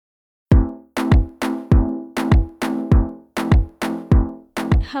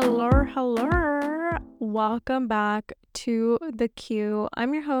Hello. Welcome back to The Q.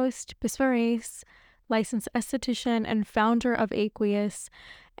 I'm your host, Bisma Race, licensed esthetician and founder of Aqueous.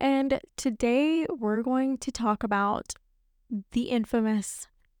 And today we're going to talk about the infamous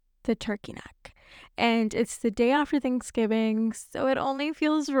the turkey neck. And it's the day after Thanksgiving, so it only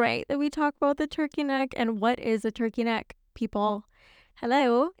feels right that we talk about the turkey neck. And what is a turkey neck, people?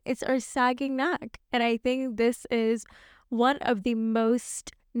 Hello, it's our sagging neck. And I think this is one of the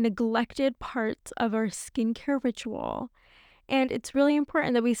most neglected parts of our skincare ritual. And it's really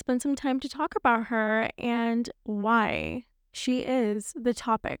important that we spend some time to talk about her and why she is the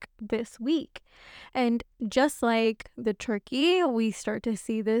topic this week. And just like the turkey, we start to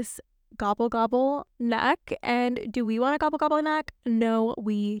see this gobble gobble neck. And do we want a gobble gobble neck? No,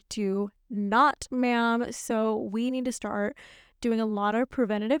 we do not, ma'am. So we need to start doing a lot of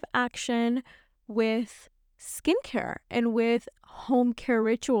preventative action with skincare and with home care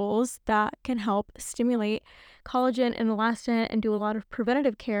rituals that can help stimulate collagen and elastin and do a lot of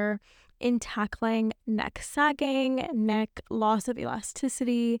preventative care in tackling neck sagging, neck loss of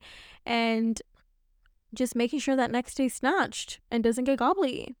elasticity, and just making sure that neck stays snatched and doesn't get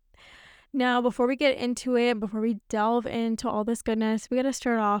gobbly. Now, before we get into it, before we delve into all this goodness, we got to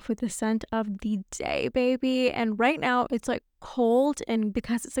start off with the scent of the day, baby. And right now it's like cold, and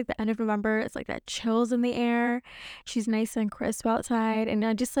because it's like the end of November, it's like that chills in the air. She's nice and crisp outside, and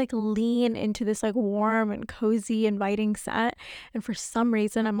I just like lean into this like warm and cozy, inviting scent. And for some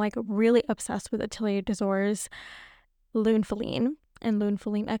reason, I'm like really obsessed with Atelier des Ors Lunefiline and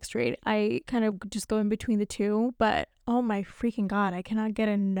Lunefiline Extrate. I kind of just go in between the two, but oh my freaking god, I cannot get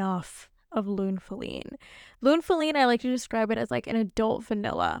enough of Lunefiline. Lunefiline, I like to describe it as like an adult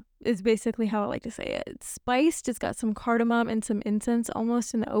vanilla, is basically how I like to say it. It's spiced, it's got some cardamom and some incense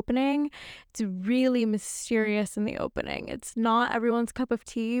almost in the opening. It's really mysterious in the opening. It's not everyone's cup of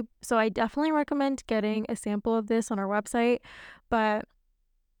tea, so I definitely recommend getting a sample of this on our website, but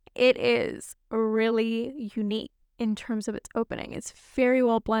it is really unique in terms of its opening. It's very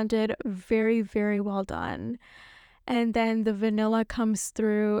well blended, very, very well done. And then the vanilla comes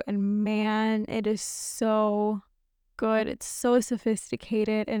through, and man, it is so good. It's so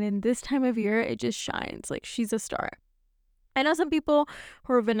sophisticated. And in this time of year, it just shines. Like, she's a star. I know some people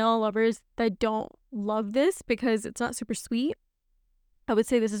who are vanilla lovers that don't love this because it's not super sweet. I would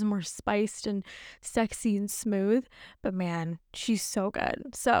say this is more spiced and sexy and smooth, but man, she's so good.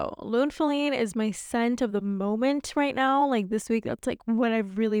 So Lunefiline is my scent of the moment right now. Like this week, that's like what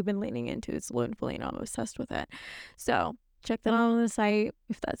I've really been leaning into is Lunefiline. I'm obsessed with it. So check that out on the site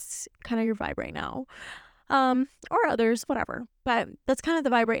if that's kind of your vibe right now. Or others, whatever. But that's kind of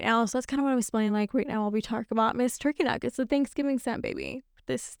the vibe right now. So that's kind of what I'm smelling like right now while we talk about Miss Turkey Neck. It's the Thanksgiving scent, baby.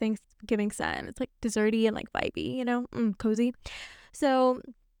 This Thanksgiving scent. It's like desserty and like vibey, you know, cozy. So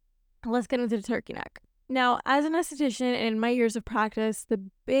let's get into the turkey neck. Now, as an esthetician and in my years of practice, the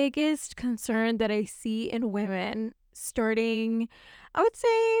biggest concern that I see in women starting, I would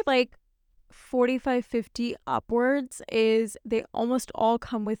say like 45, 50 upwards, is they almost all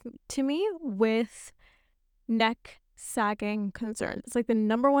come to me with neck sagging concerns. It's like the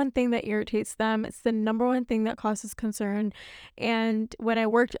number one thing that irritates them. It's the number one thing that causes concern. And when I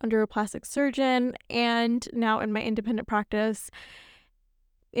worked under a plastic surgeon and now in my independent practice,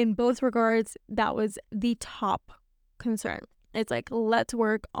 in both regards, that was the top concern. It's like, let's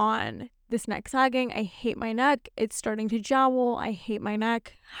work on this neck sagging. I hate my neck. It's starting to jowl. I hate my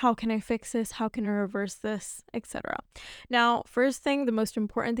neck. How can I fix this? How can I reverse this? Etc. Now, first thing, the most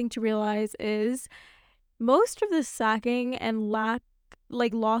important thing to realize is most of the sagging and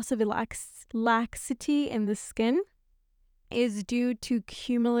loss of laxity in the skin is due to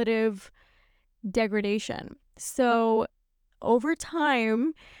cumulative degradation. So over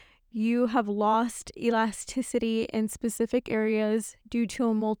time, you have lost elasticity in specific areas due to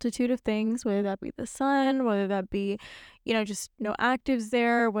a multitude of things, whether that be the sun, whether that be, just no actives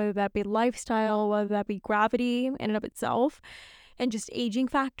there, whether that be lifestyle, whether that be gravity in and of itself, and just aging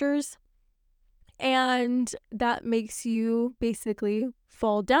factors. And that makes you basically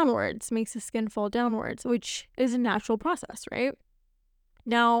fall downwards, makes the skin fall downwards, which is a natural process, right?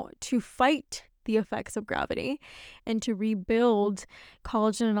 Now, to fight the effects of gravity and to rebuild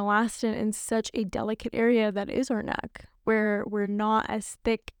collagen and elastin in such a delicate area that is our neck, where we're not as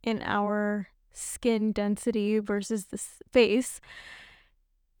thick in our skin density versus the face,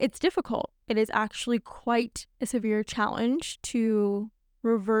 it's difficult. It is actually quite a severe challenge to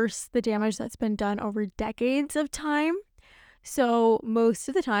reverse the damage that's been done over decades of time. So most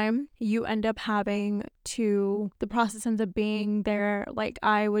of the time you end up the process ends up being there, like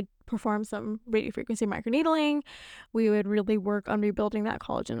I would perform some radiofrequency microneedling. We would really work on rebuilding that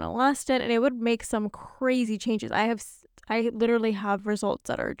collagen and elastin, and it would make some crazy changes. I literally have results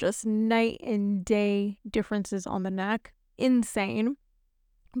that are just night and day differences on the neck. Insane.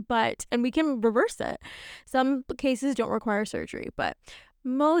 And we can reverse it. Some cases don't require surgery, but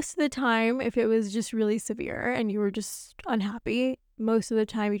most of the time, if it was just really severe and you were just unhappy, most of the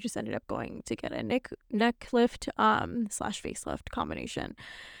time you just ended up going to get a neck lift slash facelift combination.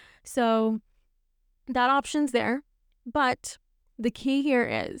 So that option's there, but the key here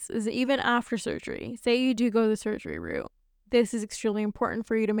is even after surgery, say you do go the surgery route, this is extremely important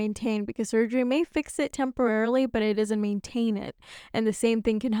for you to maintain, because surgery may fix it temporarily, but it doesn't maintain it. And the same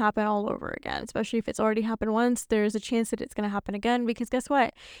thing can happen all over again, especially if it's already happened once. There's a chance that it's going to happen again, because guess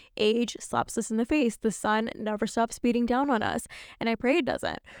what? Age slaps us in the face. The sun never stops beating down on us. And I pray it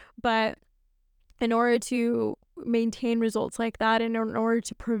doesn't. But in order to maintain results like that, and in order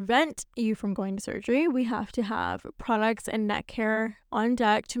to prevent you from going to surgery, we have to have products and neck care on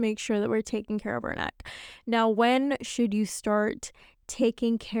deck to make sure that we're taking care of our neck. Now, when should you start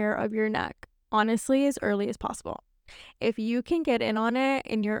taking care of your neck? Honestly, as early as possible. If you can get in on it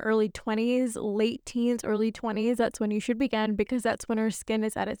in your early 20s, late teens, early 20s, that's when you should begin, because that's when our skin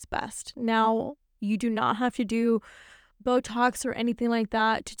is at its best. Now, you do not have to do Botox or anything like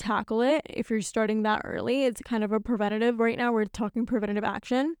that to tackle it if you're starting that early. It's kind of a preventative. Right now we're talking preventative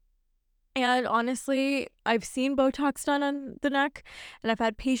action. And honestly, I've seen Botox done on the neck, and I've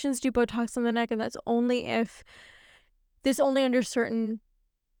had patients do Botox on the neck, and that's only under certain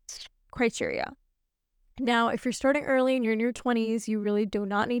criteria. Now, if you're starting early and you're in your 20s, you really do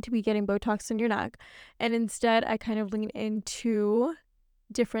not need to be getting Botox in your neck. And instead, I kind of lean into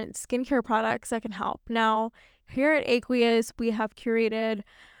different skincare products that can help. Now, here at Aqueous, we have curated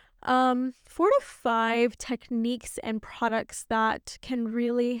 4 to 5 techniques and products that can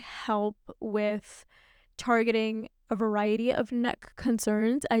really help with targeting a variety of neck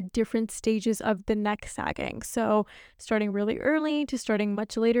concerns at different stages of the neck sagging. So starting really early to starting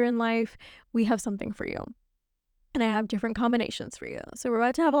much later in life, we have something for you. And I have different combinations for you. So we're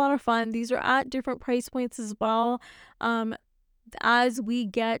about to have a lot of fun. These are at different price points as well. As we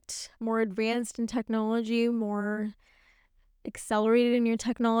get more advanced in technology, more accelerated in your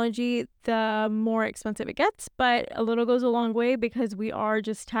technology, the more expensive it gets, but a little goes a long way, because we are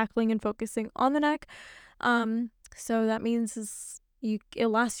just tackling and focusing on the neck. So that means it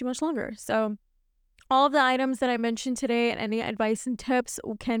lasts you much longer. So all of the items that I mentioned today and any advice and tips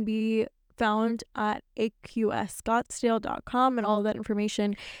can be found at aqscottsdale.com, and all of that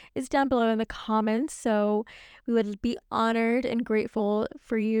information is down below in the comments. So we would be honored and grateful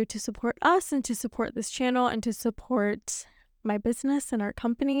for you to support us and to support this channel and to support my business and our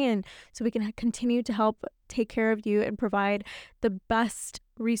company, and so we can continue to help take care of you and provide the best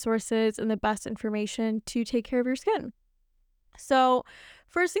resources and the best information to take care of your skin. So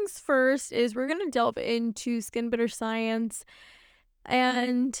first things first is we're going to delve into SkinBetter Science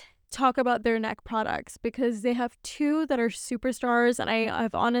and talk about their neck products, because they have 2 that are superstars, and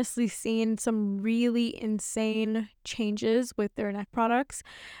I've honestly seen some really insane changes with their neck products.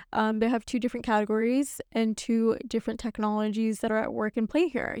 They have 2 different categories and 2 different technologies that are at work and play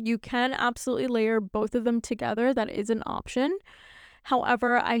here. You can absolutely layer both of them together. That is an option.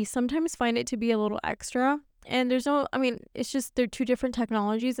 However, I sometimes find it to be a little extra. And it's just they're 2 different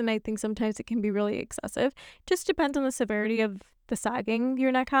technologies, and I think sometimes it can be really excessive. Just depends on the severity of the sagging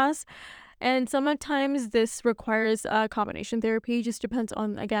your neck has. And sometimes this requires a combination therapy. Just depends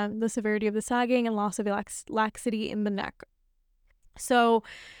on, again, the severity of the sagging and loss of laxity in the neck. So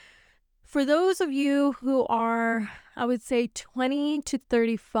for those of you who are, I would say, 20 to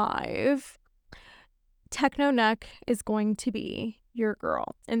 35, Techno Neck is going to be your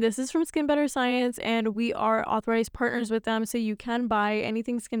girl. And this is from SkinBetter Science, and we are authorized partners with them, so you can buy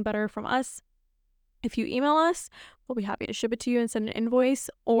anything SkinBetter from us. If you email us, we'll be happy to ship it to you and send an invoice,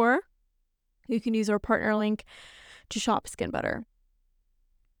 or you can use our partner link to shop SkinBetter.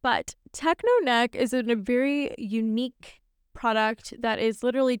 But Techno Neck is a very unique product that is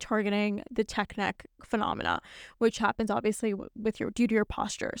literally targeting the tech neck phenomena, which happens obviously due to your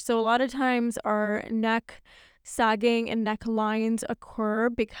posture. So a lot of times our neck sagging and neck lines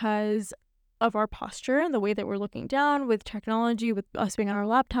occur because of our posture and the way that we're looking down. With technology, with us being on our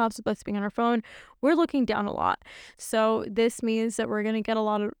laptops, with us being on our phone, we're looking down a lot. So this means that we're going to get a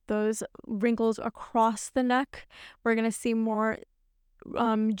lot of those wrinkles across the neck. We're going to see more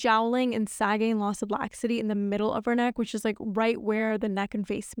jowling and sagging, loss of laxity in the middle of our neck, which is like right where the neck and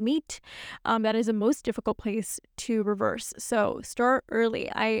face meet. That is the most difficult place to reverse. So start early.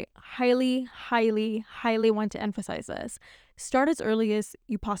 I highly, highly, highly want to emphasize this. Start as early as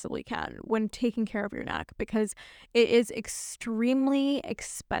you possibly can when taking care of your neck, because it is extremely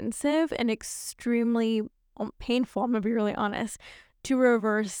expensive and extremely painful, I'm gonna be really honest, to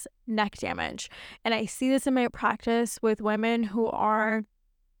reverse neck damage. And I see this in my practice with women who are,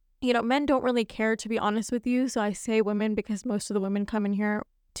 men don't really care, to be honest with you. So I say women because most of the women come in here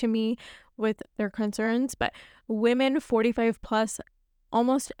to me with their concerns, but women 45 plus,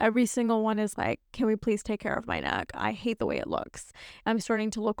 almost every single one is like, can we please take care of my neck? I hate the way it looks. I'm starting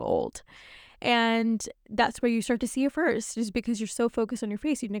to look old. And that's where you start to see it first, is because you're so focused on your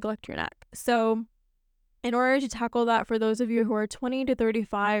face, you neglect your neck. So in order to tackle that, for those of you who are 20 to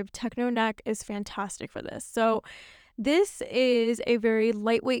 35, Techno Neck is fantastic for this. So this is a very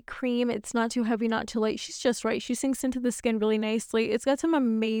lightweight cream. It's not too heavy, not too light. She's just right. She sinks into the skin really nicely. It's got some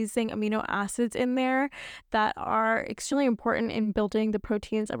amazing amino acids in there that are extremely important in building the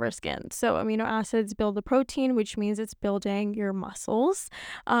proteins of our skin. So amino acids build the protein, which means it's building your muscles.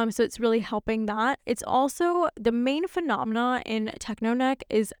 So it's really helping that. It's also, the main phenomena in Techno Neck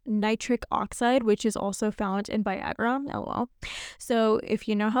is nitric oxide, which is also found in Viagra. LOL. So if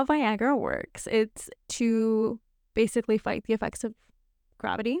you know how Viagra works, it's to basically fight the effects of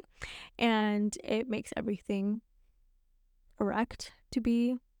gravity, and it makes everything erect, to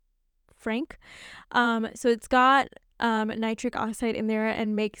be frank. So it's got nitric oxide in there,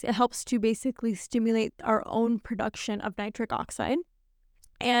 and it helps to basically stimulate our own production of nitric oxide.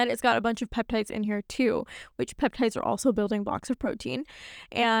 And it's got a bunch of peptides in here too, which peptides are also building blocks of protein.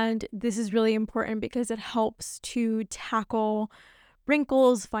 And this is really important because it helps to tackle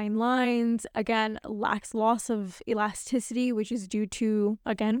wrinkles, fine lines, again, loss of elasticity, which is due to,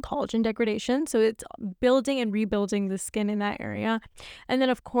 again, collagen degradation. So it's building and rebuilding the skin in that area. And then,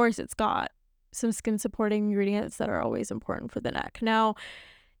 of course, it's got some skin supporting ingredients that are always important for the neck. Now,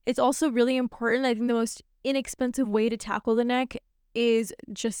 it's also really important, I think the most inexpensive way to tackle the neck is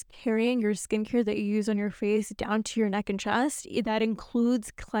just carrying your skincare that you use on your face down to your neck and chest. That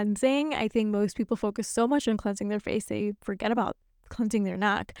includes cleansing. I think most people focus so much on cleansing their face, they forget about cleansing their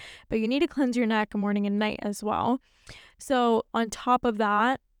neck, but you need to cleanse your neck morning and night as well. So on top of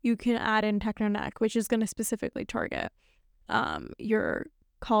that, you can add in Techno Neck, which is going to specifically target your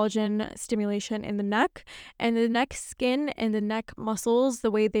collagen stimulation in the neck. And the neck skin and the neck muscles,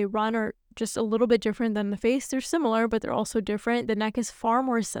 the way they run are just a little bit different than the face. They're similar, but they're also different. The neck is far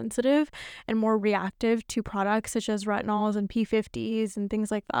more sensitive and more reactive to products such as retinols and P50s and things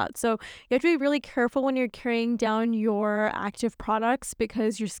like that. So you have to be really careful when you're carrying down your active products,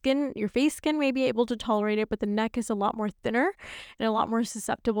 because your face skin may be able to tolerate it, but the neck is a lot more thinner and a lot more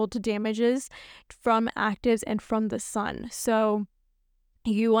susceptible to damages from actives and from the sun. So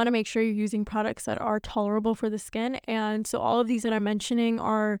you want to make sure you're using products that are tolerable for the skin. And so all of these that I'm mentioning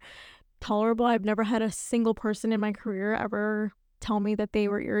are tolerable. I've never had a single person in my career ever tell me that they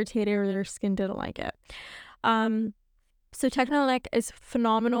were irritated or their skin didn't like it. So Techno Neck is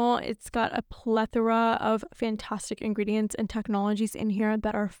phenomenal. It's got a plethora of fantastic ingredients and technologies in here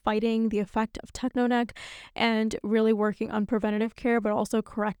that are fighting the effect of Techno Neck and really working on preventative care, but also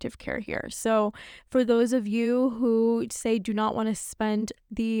corrective care here. So for those of you who say do not want to spend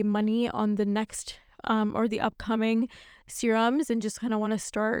the money on the next or the upcoming serums and just kind of want to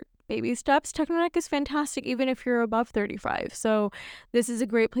start baby steps, Techno Neck is fantastic even if you're above 35. So this is a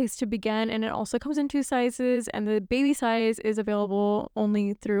great place to begin, and it also comes in 2 sizes, and the baby size is available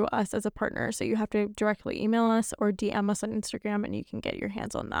only through us as a partner. So you have to directly email us or DM us on Instagram and you can get your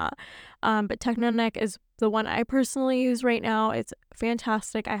hands on that. But Techno Neck is the one I personally use right now. It's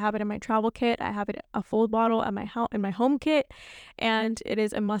fantastic. I have it in my travel kit. I have it a full bottle at my in my home kit, and it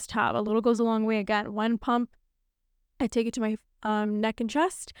is a must-have. A little goes a long way. Again, 1 pump. I take it to my neck and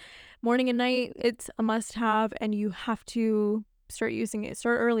chest morning and night. It's a must-have, and you have to start using it.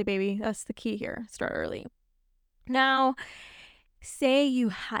 Start early, baby. That's the key here. Start early. Now, say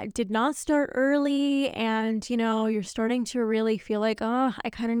you did not start early, and you're starting to really feel like, oh,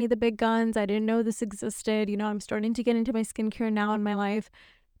 I kind of need the big guns. I didn't know this existed. I'm starting to get into my skincare now in my life.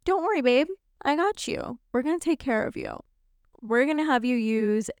 Don't worry, babe. I got you. We're gonna take care of you. We're gonna have you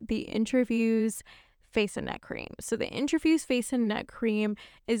use the Intrafuse face and neck cream. So the Intrafuse face and neck cream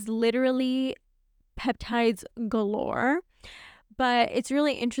is literally peptides galore, but it's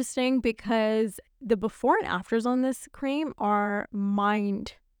really interesting because the before and afters on this cream are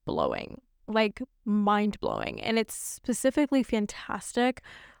mind-blowing, like mind-blowing, and it's specifically fantastic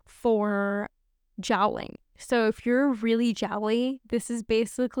for jowling. So if you're really jowly, this is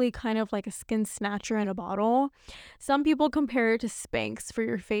basically kind of like a skin snatcher in a bottle. Some people compare it to Spanx for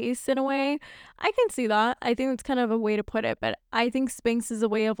your face in a way. I can see that. I think that's kind of a way to put it, but I think Spanx is a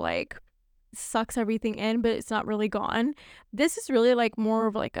way of like sucks everything in, but it's not really gone. This is really like more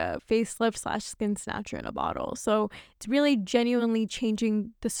of like a facelift slash skin snatcher in a bottle. So it's really genuinely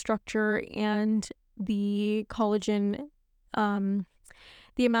changing the structure and the collagen,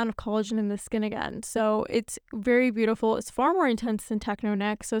 the amount of collagen in the skin again. So it's very beautiful. It's far more intense than Techno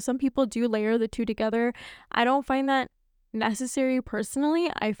Neck. So some people do layer the two together. I don't find that necessary personally.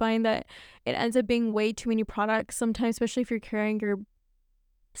 I find that it ends up being way too many products sometimes, especially if you're carrying your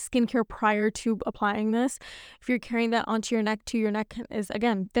skincare prior to applying this. If you're carrying that onto your neck too, your neck is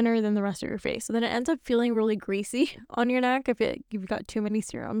again thinner than the rest of your face, so then it ends up feeling really greasy on your neck if you've got too many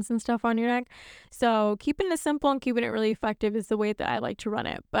serums and stuff on your neck. So keeping it simple and keeping it really effective is the way that I like to run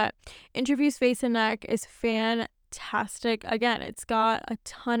it. But Interviews Face and Neck is fantastic. Again, it's got a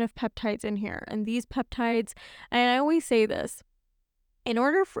ton of peptides in here, and these peptides, and I always say this, in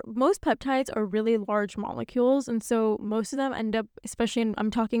order for most peptides are really large molecules, and so most of them end up, especially I'm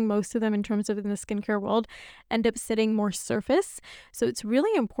talking most of them in terms of in the skincare world, end up sitting more surface. So it's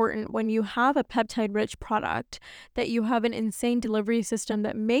really important when you have a peptide rich product that you have an insane delivery system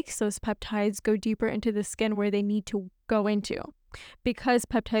that makes those peptides go deeper into the skin where they need to go into, because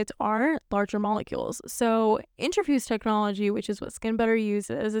peptides are larger molecules. So Interfuse technology, which is what SkinBetter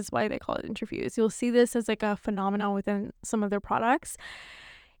uses, is why they call it Interfuse. You'll see this as like a phenomenon within some of their products.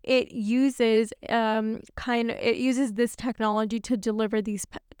 It uses it uses this technology to deliver these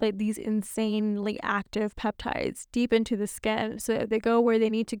these insanely active peptides deep into the skin, so that they go where they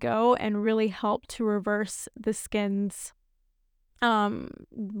need to go and really help to reverse the skin's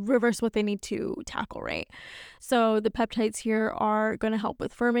reverse what they need to tackle, right? So the peptides here are going to help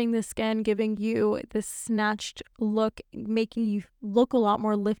with firming the skin, giving you this snatched look, making you look a lot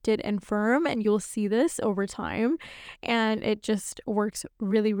more lifted and firm, and you'll see this over time. And it just works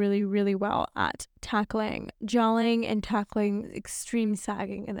really, really, really well at tackling gelling and tackling extreme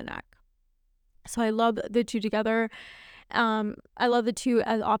sagging in the neck. So I love the two together. I love the two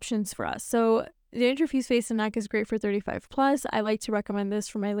as options for us. So the Interfuse Face and Neck is great for 35 plus. I like to recommend this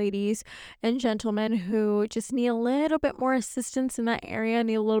for my ladies and gentlemen who just need a little bit more assistance in that area,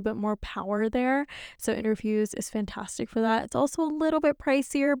 need a little bit more power there. So Interfuse is fantastic for that. It's also a little bit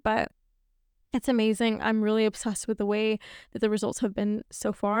pricier, but it's amazing. I'm really obsessed with the way that the results have been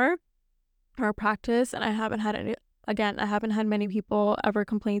so far, our practice, and I haven't had many people ever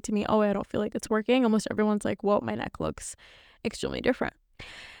complain to me, oh, I don't feel like it's working. Almost everyone's like, well, my neck looks extremely different.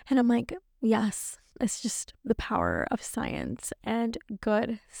 And I'm like, yes, it's just the power of science and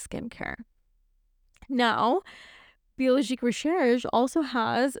good skincare. Now, Biologique Recherche also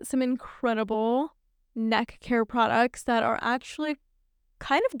has some incredible neck care products that are actually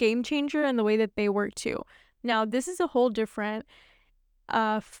kind of game changer in the way that they work too. Now, this is a whole different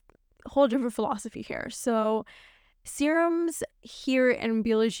philosophy here. So serums here in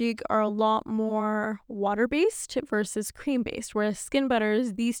Biologique are a lot more water-based versus cream-based, whereas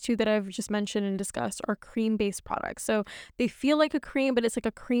SkinBetters, these two that I've just mentioned and discussed, are cream-based products. So they feel like a cream, but it's like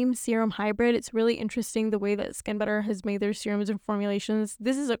a cream serum hybrid. It's really interesting the way that SkinBetter has made their serums and formulations.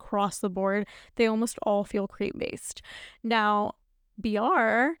 This is across the board. They almost all feel cream-based. Now,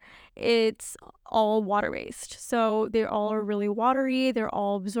 BR, it's all water-based. So they all are really watery. They're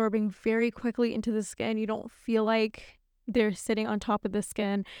all absorbing very quickly into the skin. You don't feel like they're sitting on top of the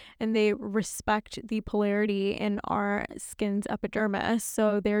skin, and they respect the polarity in our skin's epidermis.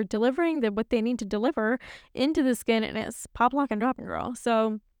 So they're delivering what they need to deliver into the skin, and it's pop, lock, and drop, and girl.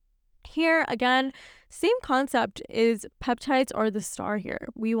 So here again, same concept, is peptides are the star here.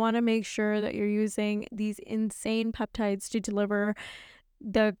 We want to make sure that you're using these insane peptides to deliver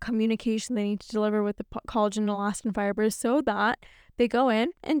the communication they need to deliver with the collagen and elastin fibers, so that they go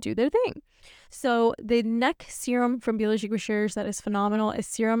in and do their thing. So the neck serum from Biologique Recherche that is phenomenal is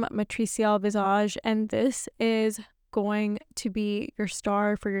Serum Matriciel Visage, and this is going to be your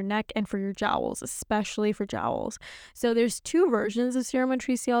star for your neck and for your jowls, especially for jowls. So there's two versions of Serum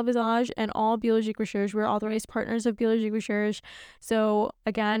Matriciel Visage, and all Biologique Recherche, we're authorized partners of Biologique Recherche. So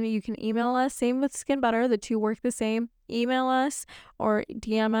again, you can email us, same with SkinBetter, the two work the same. Email us or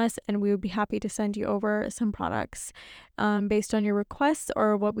DM us, and we would be happy to send you over some products based on your requests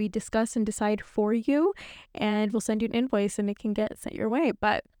or what we discuss and decide for you, and we'll send you an invoice and it can get sent your way.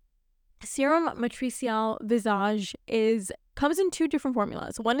 But Serum Matriciel Visage comes in two different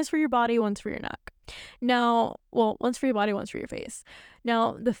formulas. One is for your body, one's for your neck. Now, well, one's for your body, one's for your face.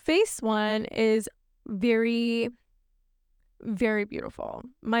 Now, the face one is very very beautiful.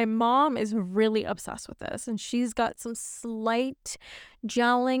 My mom is really obsessed with this, and she's got some slight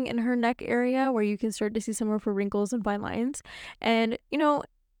gelling in her neck area where you can start to see some of her wrinkles and fine lines. And,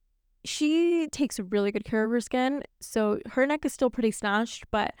 she takes really good care of her skin, so her neck is still pretty snatched,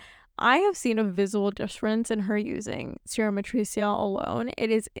 but I have seen a visible difference in her using Serum Matricial alone.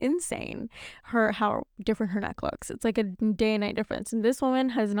 It is insane how different her neck looks. It's like a day and night difference. And this woman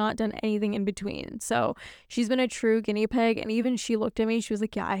has not done anything in between. So she's been a true guinea pig. And even she looked at me, she was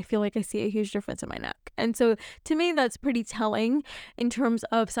like, yeah, I feel like I see a huge difference in my neck. And so to me, that's pretty telling in terms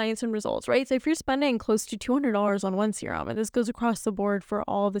of science and results, right? So if you're spending close to $200 on one serum, and this goes across the board for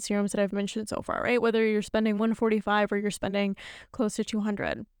all of the serums that I've mentioned so far, right? Whether you're spending $145 or you're spending close to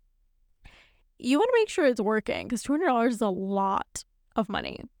 $200, you want to make sure it's working, because $200 is a lot of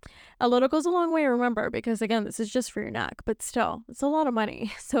money. A little goes a long way, remember, because again, this is just for your neck, but still, it's a lot of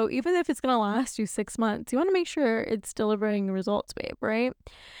money. So even if it's going to last you 6 months, you want to make sure it's delivering results, babe, right?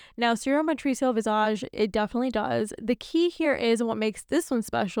 Now, Serum Matricial Visage, it definitely does. The key here is, and what makes this one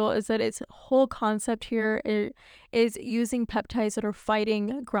special, is that its whole concept here is using peptides that are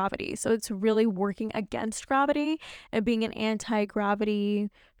fighting gravity. So it's really working against gravity and being an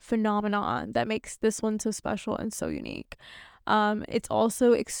anti-gravity phenomenon that makes this one so special and so unique. It's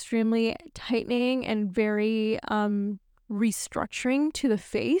also extremely tightening and very restructuring to the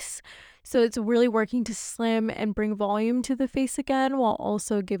face. So it's really working to slim and bring volume to the face again, while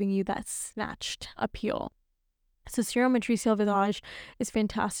also giving you that snatched appeal. So Serum Matricial Visage is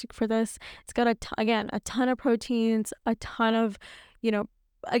fantastic for this. It's got a ton of proteins, a ton of,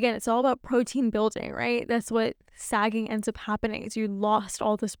 again, it's all about protein building, right? That's what sagging ends up happening, is you lost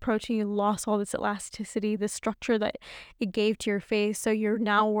all this protein, you lost all this elasticity, the structure that it gave to your face. So you're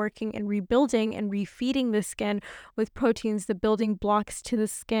now working and rebuilding and refeeding the skin with proteins, the building blocks to the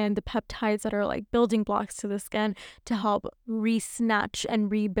skin, the peptides that are like building blocks to the skin to help re-snatch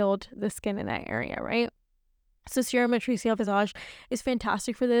and rebuild the skin in that area, right? So Serum Matricial Visage is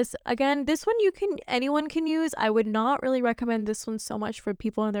fantastic for this. Again, this one anyone can use. I would not really recommend this one so much for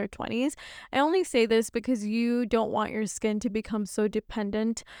people in their 20s. I only say this because you don't want your skin to become so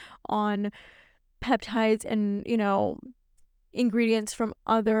dependent on peptides and, ingredients from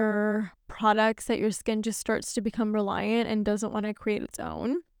other products that your skin just starts to become reliant and doesn't want to create its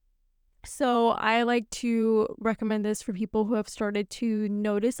own. So I like to recommend this for people who have started to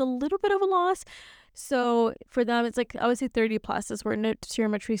notice a little bit of a loss. So for them, it's like, I would say 30 plus is where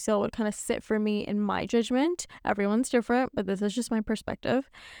Serum Matricial would kind of sit for me in my judgment. Everyone's different, but this is just my perspective.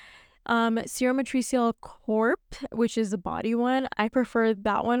 Serum Matricial Corp, which is the body one, I prefer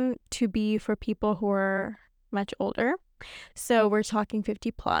that one to be for people who are much older. So we're talking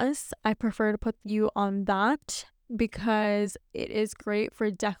 50 plus. I prefer to put you on that because it is great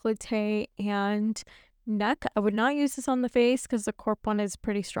for décolleté and neck. I would not use this on the face because the Corp one is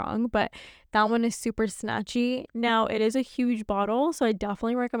pretty strong, but that one is super snatchy. Now, it is a huge bottle, so I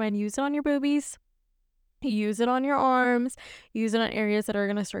definitely recommend use it on your boobies, use it on your arms, use it on areas that are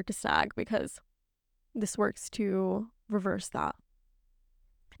going to start to sag, because this works to reverse that.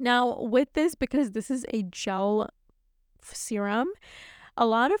 Now, with this, because this is a gel serum, a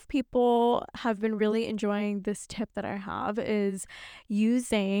lot of people have been really enjoying this tip that I have, is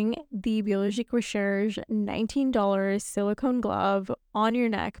using the Biologique Recherche $19 silicone glove on your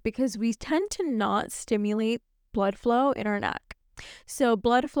neck, because we tend to not stimulate blood flow in our neck. So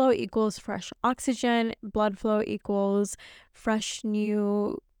blood flow equals fresh oxygen, blood flow equals fresh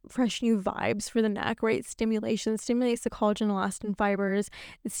new vibes for the neck, right? Stimulation stimulates the collagen elastin fibers.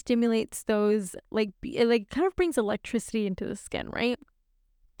 It stimulates those, it kind of brings electricity into the skin, right?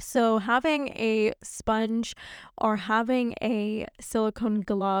 So having a sponge or having a silicone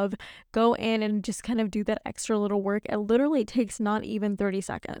glove go in and just kind of do that extra little work, it literally takes not even 30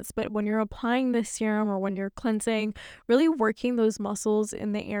 seconds. But when you're applying this serum or when you're cleansing, really working those muscles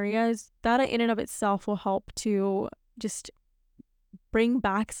in the areas, that in and of itself will help to just bring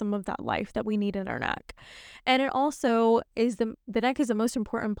back some of that life that we need in our neck. And it also is the neck is the most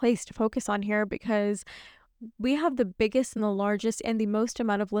important place to focus on here, because we have the biggest and the largest and the most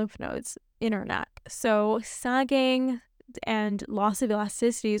amount of lymph nodes in our neck. So sagging and loss of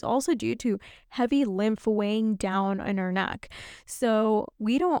elasticity is also due to heavy lymph weighing down in our neck. So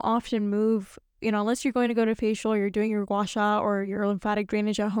we don't often move, unless you're going to go to facial, or you're doing your gua sha or your lymphatic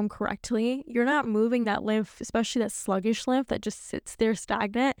drainage at home correctly, you're not moving that lymph, especially that sluggish lymph that just sits there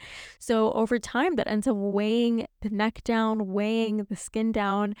stagnant. So over time, that ends up weighing the neck down, weighing the skin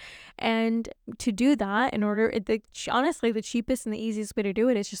down. And to do that, honestly, the cheapest and the easiest way to do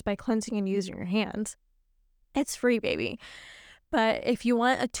it is just by cleansing and using your hands. It's free, baby. But if you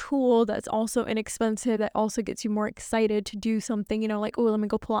want a tool that's also inexpensive, that also gets you more excited to do something, like, oh, let me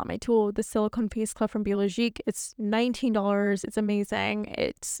go pull out my tool, the silicone face club from Biologique, it's $19. It's amazing.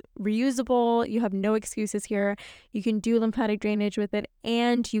 It's reusable. You have no excuses here. You can do lymphatic drainage with it,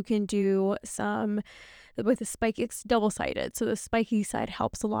 and you can do some with the spike. It's double-sided, so the spiky side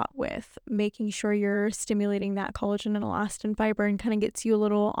helps a lot with making sure you're stimulating that collagen and elastin fiber and kind of gets you a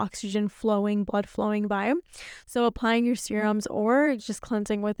little oxygen flowing, blood flowing vibe. So applying your serums or just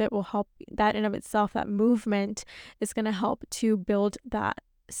cleansing with it will help. That in of itself, that movement is going to help to build that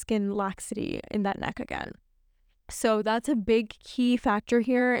skin laxity in that neck again. So that's a big key factor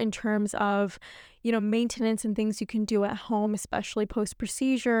here in terms of, maintenance and things you can do at home, especially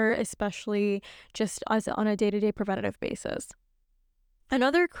post-procedure, especially just as on a day-to-day preventative basis.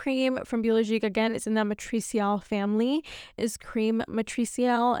 Another cream from Biologique, again, is in the Matricial family, is Cream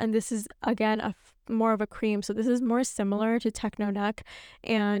Matricial, and this is, again, more of a cream. So this is more similar to Techno Neck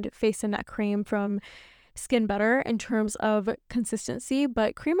and Face and Neck Cream from Skin Better in terms of consistency,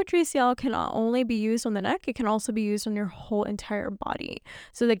 but Cream Matricial can not only be used on the neck, it can also be used on your whole entire body.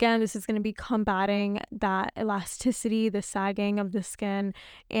 So again, this is going to be combating that elasticity, the sagging of the skin,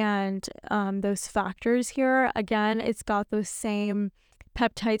 and those factors here. Again, it's got those same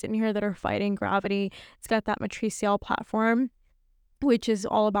peptides in here that are fighting gravity. It's got that Matricial platform, which is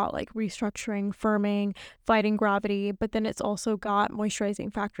all about like restructuring, firming, fighting gravity, but then it's also got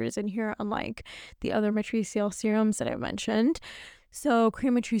moisturizing factors in here, unlike the other Matricial serums that I mentioned. So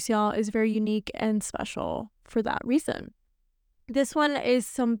Cream Matricial is very unique and special for that reason. This one is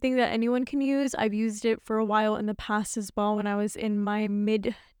something that anyone can use. I've used it for a while in the past as well when I was in my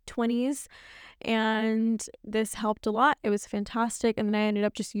mid-20s, and this helped a lot. It was fantastic. And then I ended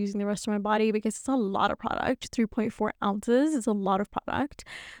up just using the rest of my body because it's a lot of product. 3.4 ounces is a lot of product.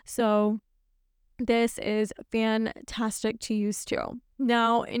 So this is fantastic to use too.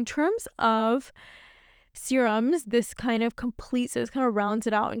 Now, in terms of serums, this kind of completes it, kind of rounds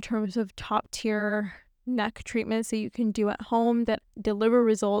it out in terms of top tier neck treatments that you can do at home that deliver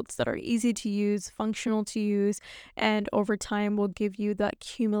results that are easy to use, functional to use, and over time will give you that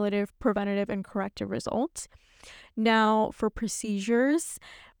cumulative preventative and corrective results. Now, for procedures,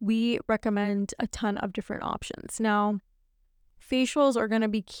 we recommend a ton of different options. Now, facials are going to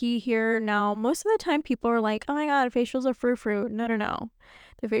be key here. Now, most of the time people are like, oh my god, facials are frou-frou. No.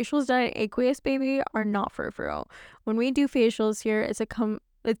 The facials done at Aqueous, baby, are not frou-frou. When we do facials here, it's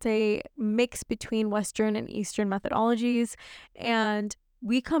a mix between Western and Eastern methodologies, and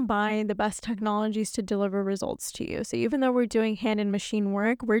we combine the best technologies to deliver results to you. So even though we're doing hand and machine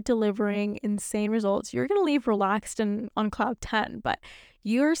work, we're delivering insane results. You're going to leave relaxed and on cloud 10, but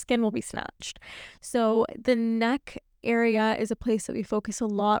your skin will be snatched. So the neck area is a place that we focus a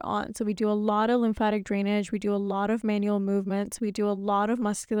lot on. So we do a lot of lymphatic drainage, we do a lot of manual movements, we do a lot of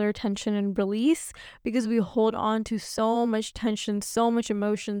muscular tension and release, because we hold on to so much tension, so much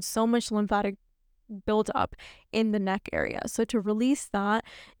emotion, so much lymphatic buildup in the neck area. So to release that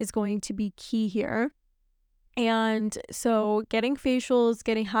is going to be key here. And so getting facials,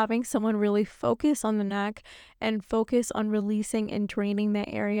 having someone really focus on the neck and focus on releasing and draining the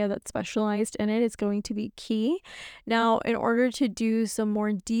area that's specialized in it is going to be key. Now, in order to do some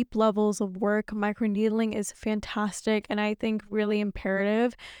more deep levels of work, microneedling is fantastic and I think really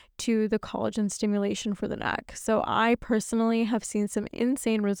imperative to the collagen stimulation for the neck. So I personally have seen some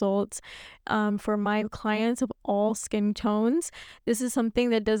insane results for my clients of all skin tones. This is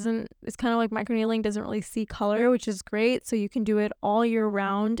something that it's kind of like microneedling doesn't really see color, which is great. So you can do it all year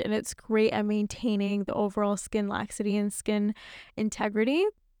round and it's great at maintaining the overall skin laxity and skin integrity.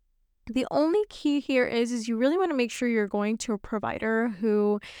 The only key here is you really want to make sure you're going to a provider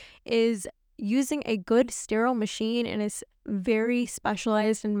who is using a good sterile machine and is very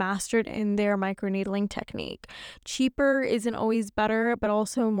specialized and mastered in their microneedling technique. Cheaper isn't always better, but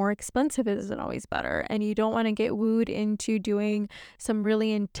also more expensive isn't always better. And you don't want to get wooed into doing some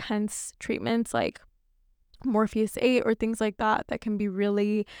really intense treatments like Morpheus 8 or things like that can be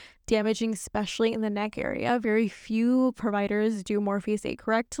really damaging, especially in the neck area. Very few providers do Morpheus 8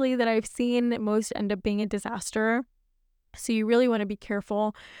 correctly that I've seen. Most end up being a disaster. So you really want to be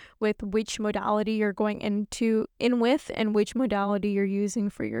careful with which modality you're going in with and which modality you're using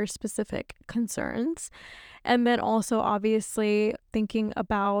for your specific concerns. And then also obviously thinking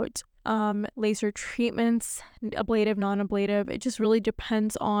about laser treatments, ablative, non-ablative. It just really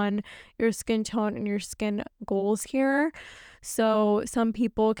depends on your skin tone and your skin goals here. So some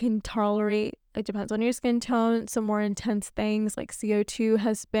people can tolerate, it depends on your skin tone, some more intense things like CO2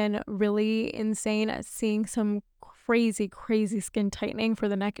 has been really insane at seeing some crazy skin tightening for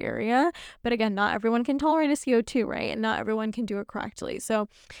the neck area. But again, not everyone can tolerate a CO2, right? And not everyone can do it correctly. So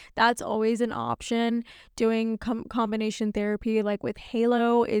that's always an option. Doing combination therapy like with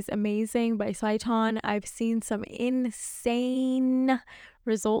Halo is amazing by Sciton. I've seen some insane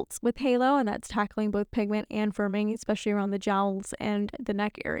results with Halo, and that's tackling both pigment and firming, especially around the jowls and the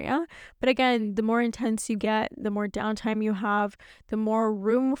neck area. But again, the more intense you get, the more downtime you have, the more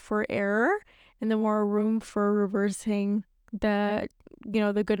room for error and the more room for reversing the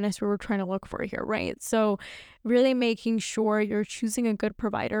goodness we were trying to look for here, right? So really making sure you're choosing a good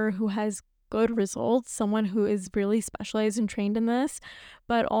provider who has good results, someone who is really specialized and trained in this,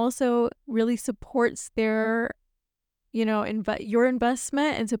 but also really supports their your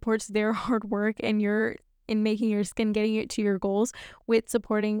investment and supports their hard work and in making your skin, getting it to your goals with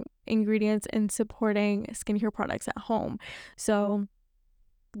supporting ingredients and supporting skincare products at home. So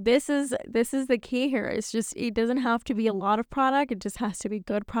this is the key here. It's just, it doesn't have to be a lot of product. It just has to be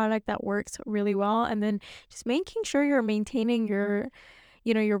good product that works really well. And then just making sure you're maintaining your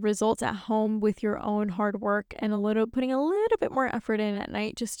results at home with your own hard work and putting a little bit more effort in at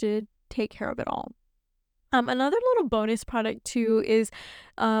night just to take care of it all. Another little bonus product too is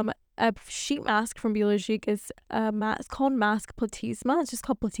a sheet mask from Biologique. Is it's called Mask Platisma. It's just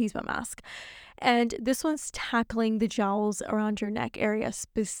called Platisma Mask. And this one's tackling the jowls around your neck area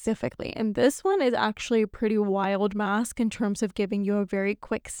specifically. And this one is actually a pretty wild mask in terms of giving you a very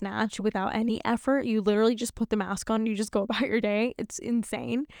quick snatch without any effort. You literally just put the mask on, you just go about your day. It's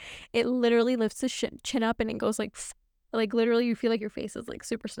insane. It literally lifts the chin up and it goes like literally you feel like your face is like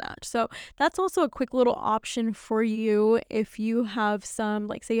super snatched. So that's also a quick little option for you if you have some,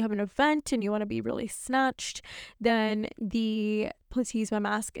 like say you have an event and you want to be really snatched, then the Platisma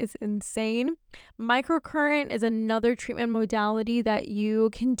mask is insane. Microcurrent is another treatment modality that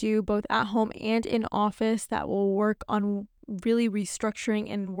you can do both at home and in office that will work on really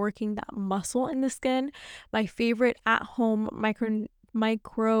restructuring and working that muscle in the skin. My favorite at home microcurrent.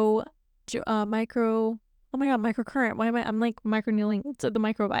 Oh my God, microcurrent. I'm like microneedling. It's the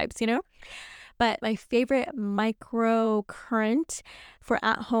micro vibes, But my favorite microcurrent for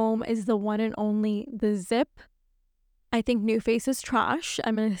at home is the one and only the Zip. I think NuFace is trash.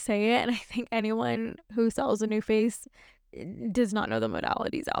 I'm going to say it. And I think anyone who sells a NuFace does not know the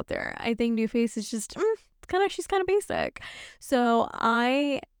modalities out there. I think NuFace is just, she's kind of basic. So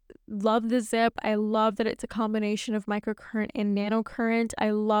I love the Zip. I love that it's a combination of microcurrent and nanocurrent.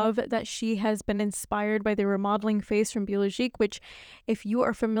 I love that she has been inspired by the remodeling face from Biologique, which if you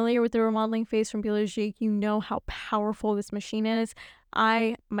are familiar with the remodeling face from Biologique, you know how powerful this machine is.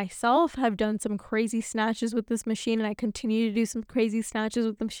 I myself have done some crazy snatches with this machine, and I continue to do some crazy snatches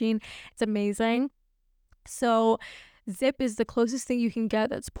with the machine. It's amazing. So Zip is the closest thing you can get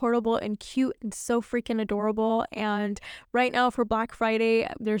that's portable and cute and so freaking adorable. And right now for Black Friday,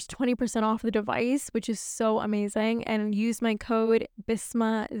 there's 20% off the device, which is so amazing. And use my code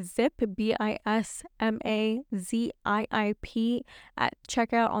BISMAZIP, BISMAZIIP at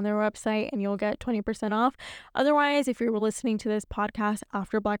checkout on their website, and you'll get 20% off. Otherwise, if you're listening to this podcast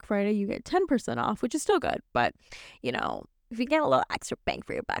after Black Friday, you get 10% off, which is still good. But, if you get a little extra bang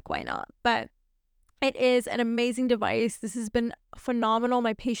for your buck, why not? But it is an amazing device. This has been phenomenal.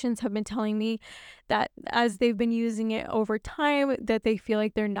 My patients have been telling me that as they've been using it over time, that they feel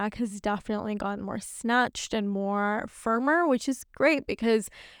like their neck has definitely gotten more snatched and more firmer, which is great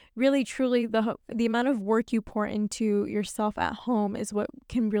because really, truly, the amount of work you pour into yourself at home is what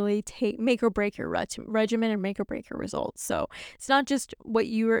can really make or break your regimen and make or break your results. So it's not just what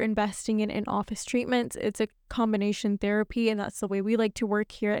you are investing in office treatments, it's a combination therapy, and that's the way we like to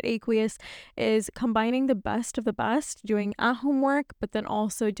work here at Aqueous, is combining the best of the best, doing at-home work, but then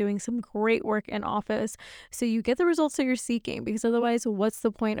also doing some great work in office so you get the results that you're seeking, because otherwise, what's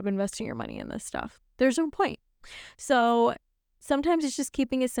the point of investing your money in this stuff? There's no point. So sometimes it's just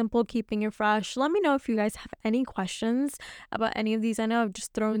keeping it simple, keeping it fresh. Let me know if you guys have any questions about any of these. I know I've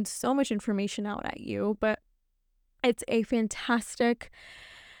just thrown so much information out at you, but it's a fantastic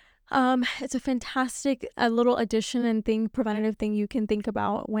little addition and preventative thing you can think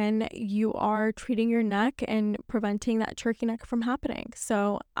about when you are treating your neck and preventing that turkey neck from happening.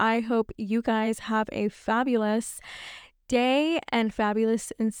 So I hope you guys have a fabulous day and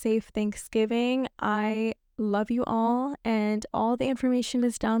fabulous and safe Thanksgiving. I love you all, and all the information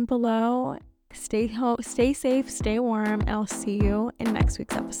is down below. Stay safe, stay warm, and I'll see you in next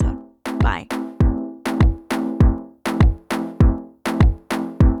week's episode. Bye.